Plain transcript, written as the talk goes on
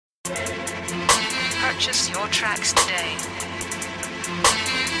Purchase your tracks today.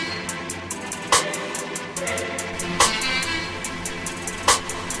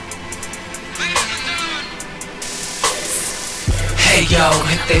 Hey yo,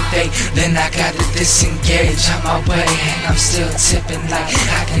 if they fake, then I gotta disengage. On my way, and I'm still tipping like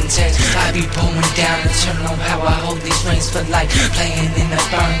I can take. I be pulling down and turn on how I hold these reins for life. Playing in the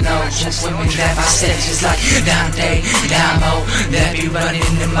inferno, just women that my stages like down day, down low. That be running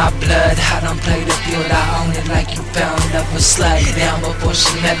in my blood. I don't play the field, I own it like you found up a slut. Down before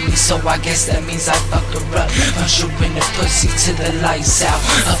she met me, so I guess that means I fuck her up. Punch her in the pussy till the lights out.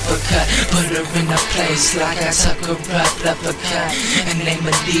 Uppercut, put her in a place like I tuck her up, uppercut. And name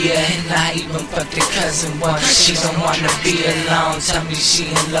Medea, and I even fucked her cousin once. She don't wanna be alone, tell me she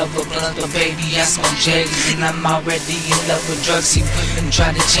in love with blood, but baby I smoke J's and I'm already in love with drugs. He women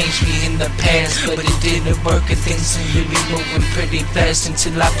try to change me in the past, but it didn't work, and things seem to be moving pretty fast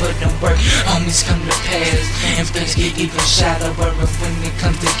until I put in work. Homies come to pass, and things get even shallower when it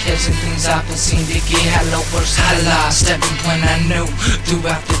comes to catching things I've seen to get hollow worse. I lost everyone I knew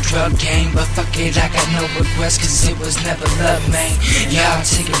throughout the drug game, but fuck it, I got no regrets, cause it was never love, man. Y'all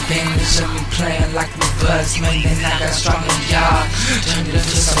take advantage of me playing like we buzz, man. And I got strong in y'all, turned it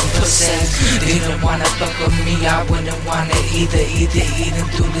into some pussy. Didn't wanna fuck with me, I wouldn't wanna either. Eating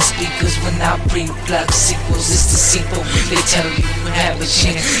through the speakers when I pre-plug sequels. It's the sequel, they tell you you have a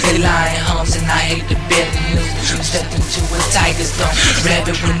chance. They lying homes and I hate the bad news, but you stepped into a tiger's dome.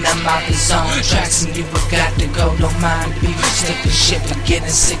 Rabbit when I'm out the zone, tracks and you got to go. Don't mind me, sniffing shit, but getting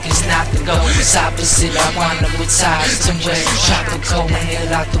sick is not to go. It's opposite, I wanna retire somewhere tropical and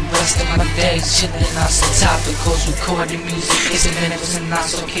ill out the rest of my days, chillin' on some topicals, recording music, kissing minutes and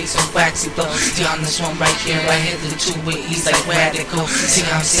also kissing waxy flow. See on this one right here, I hit the two with ease like radical. See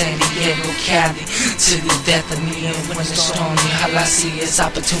I'm San Diego, Cali, to the death of me, and when it's stormy, all I see is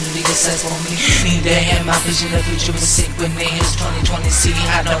opportunity, it says for me. Need to have my vision, the future is sick when it hits 2020. See,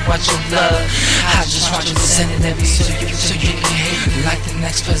 I don't want your love, I just want you to send it every so you can hate like the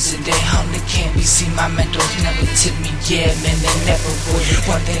next president. Only can't be seen, my mentors never tip me, yeah man, they never would.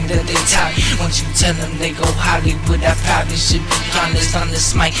 One thing that they taught me, once you tell them they go Hollywood, I probably should be honest on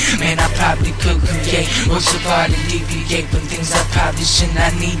this mic. Man, I probably could create works of art and deviate from things I probably should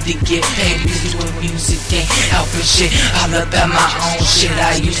not need to get paid, because doing music ain't helping shit. All about my own shit.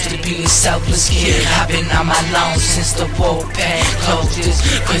 I used to be a selfless kid, I've been on my own since the war pad closed. It's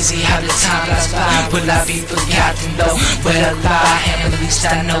crazy how the time flies by. Will I be forgotten though? Well, I am, at least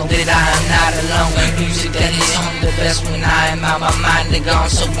I know that I am not alone. Music that hits home the best when I am out my mind and gone.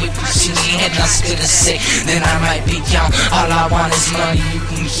 So if you see me and I'm spitting sick, then I might be young. All I want is money, you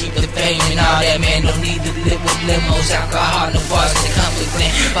can keep the fame and all that, man. Don't need to live with limos, alcohol, no bars that come with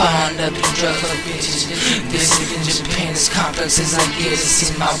them. Bond up and drugs like bitches. This is in Japan, as complex as I get. It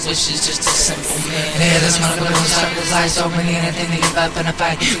seems my wish is just a simple man. Yeah, this motherfucker circles life, so many anything to give up in a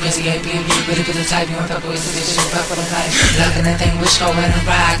fight. Cause he ain't being ready for the type, you ain't fuck with the bitch, you fuck for the night. Looking at thing, wish go in a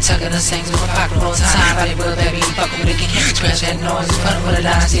ride, tucking the things with a pocket all the time. Body with a baby, fucking with a king. Scratch that noise, putting with a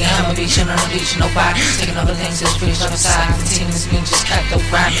dynasty. I'm a beach, on the beach, no fire. Taking over things that's reached on the side. Continuous me, just cut the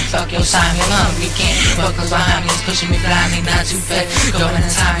rhyme. Fuck your sign, you're hungry, can't. Fuckers behind me, it's pushing me blind, me not too fat. Going in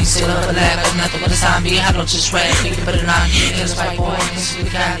time, you still up a laugh, but nothing but a zombie. I don't just rap, we can put it on. Here's white boy, this is the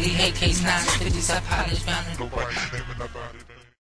guy, he hate case 9. 50s, I polish, found it.